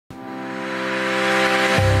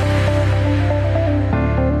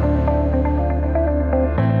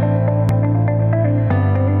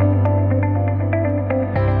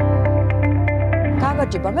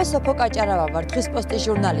მოგესალმება, მე სოფო კაჭარავა ვარ, დღის პოსტის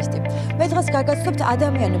ჟურნალისტი. მე დღეს გაგაცნობთ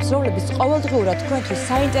ადამიანებს, რომლებიც ყოველდღიურად თქვენთვის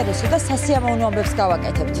საინტერესო და სასიამოვნო ამბებს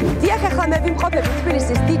გავაკეთებთ. დიახ, ახლა მე ვიმყოფები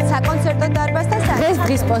თბილისის დიდ საკონცერტო დარბაზთან.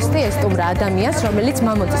 დღის პოსტი ესტუმრა ადამიანს, რომელიც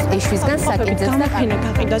მამონტის ეშვისგან საკინძებს და გამოფენა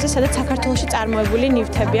გაყიდვაზე, სადაც საქართველოში წარმოებული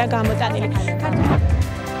ნივთებია გამოტანილი.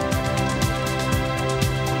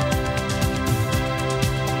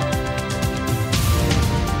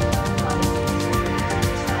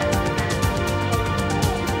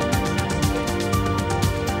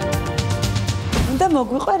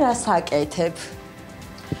 მოგვიყვა რა საკეთებ?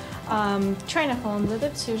 ჩვენ ახლა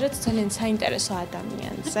ვამბობთ სიუჟეტს ძალიან საინტერესო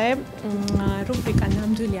ადამიანზე. რუბრიკა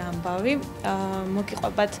ნამდვილი ამბავი.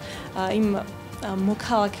 მოგიყვებათ იმ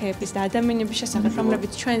მოქალაქეების და ადამიანების შესახებ,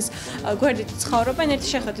 რომლებიც ჩვენს გვერდით ცხოვრობენ, ერთი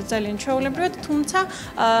შეხედვით ძალიან ჩვეულებრივად, თუმცა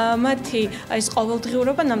მათი ეს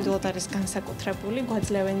ყოველდღიურობა ნამდვილად არის განსაკუთრებული,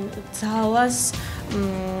 გვაძლევენ ძალას,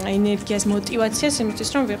 ენერგიას, мотивაციას იმისთვის,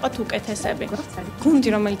 რომ ვიყოთ უკეთესები. გუნდი,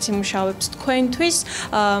 რომელიც იმუშავებს თქვენთვის,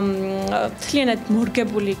 მთლიანად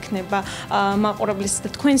მორგებული იქნება მაყურებლის და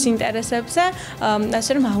თქვენს ინტერესებზე,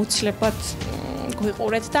 ასე რომ აუცილებლად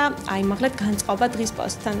გვიყურეთ და აიმაღლეთ განწყობა დღის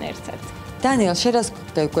პოსტთან ერთად. დანიელ, შენ რას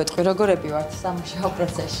გვეტყვი, როგორები ვართ სამუშაო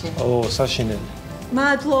პროცესში? საშინელი.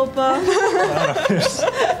 მადლობა.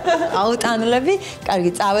 აუტანლები,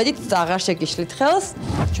 კარგი, წავედით, აღარ შეგიშლით ხელს.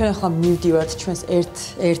 ჩვენ ახლა მივდივართ ჩვენს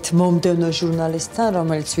ერთ მომდევნო ჟურნალისტთან,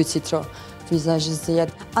 რომელიც ვიცით, რომ ვიზაჟზეა.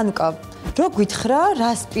 ანუკა, რო გითხრა,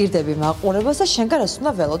 რას პირდები მაყურებელს და შენგან რას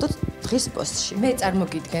უნდა ველოდოთ დღის პოსტში? მე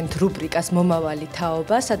წარმოგიდგენთ რუბრიკას მომავალი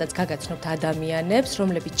თაობა, სადაც გაგაცნობთ ადამიანებს,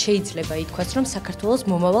 რომლებიც შეიძლება ითქვას, რომ საქართველოს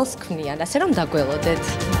მომავალს ქმნიან, ასე რომ დაგველოდეთ.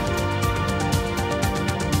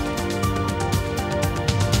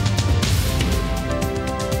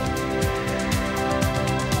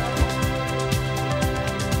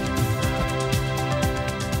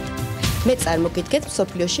 მე წარმოგიდგენთ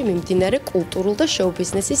მსოფლიოში მიმდინარე კულტურულ და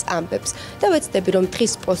შოუ-ბიზნესის ამბებს და ვეცდები, რომ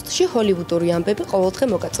დღის პოსტში ჰოლივუდური ამბები ყოველდღე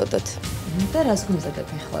მოგაწოდოთ. და რას გვიზადებ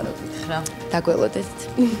ახლა რო გითხრა? დაგველოდეთ.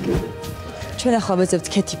 ჩვენ ახლა ვეძებთ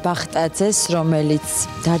ქეთი ბახტაძეს, რომელიც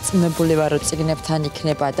დარწმუნებული ვარ, რომ წიგნებთან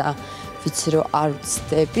იქნება და ვიცი, რომ არ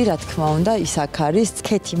ვცდები, რა თქმა უნდა, ის აქ არის.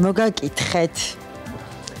 ქეთი, მოგაკითხეთ.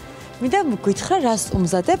 მინდა გითხრა, რას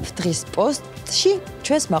უმზადებ დღის პოსტში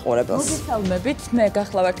ჩვენს მაყურებელს. მოგესალმებით, მე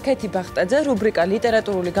გახლავართ ქეთი ბახტაძე, რუბრიკა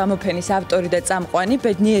ლიტერატურული გამოფენის ავტორი და წამყვანი.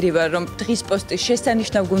 ბედნიერი ვარ, რომ დღის პოსტის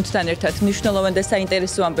შესანიშნავ გუნდთან ერთად მნიშვნელოვან და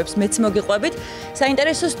საინტერესო ამბებს მეც მოგიყვებით.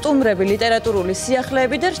 საინტერესო სტუმრები, ლიტერატურული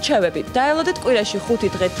სიახლეები და რჩევები. დაელოდეთ კვირაში 5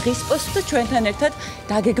 დღე დღის პოსტს და ჩვენთან ერთად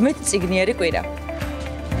დაგეგმეთ წიგნიერი კვირა.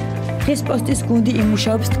 დღის პოსტის გუნდი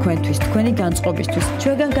იმუშავებს თქვენთვის, თქვენი განწყობისთვის.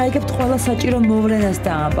 ჩვენგან გაიგებთ ყველა საჭირო მოვლენას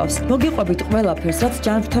და ამბავს. მოგიყვებით ყველაფერს, რაც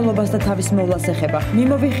ჯანმრთელობას და თავის მოვლას ეხება.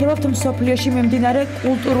 მიმოვიხილავთ მსოფლიოში მიმდინარე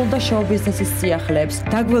კულტურულ და შოუ-ბიზნესის სიახლეებს.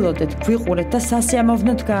 დაგველოდეთ, გვიყურეთ და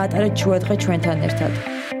სასიამოვნოდ გაატარეთ შუადღე ჩვენთან ერთად.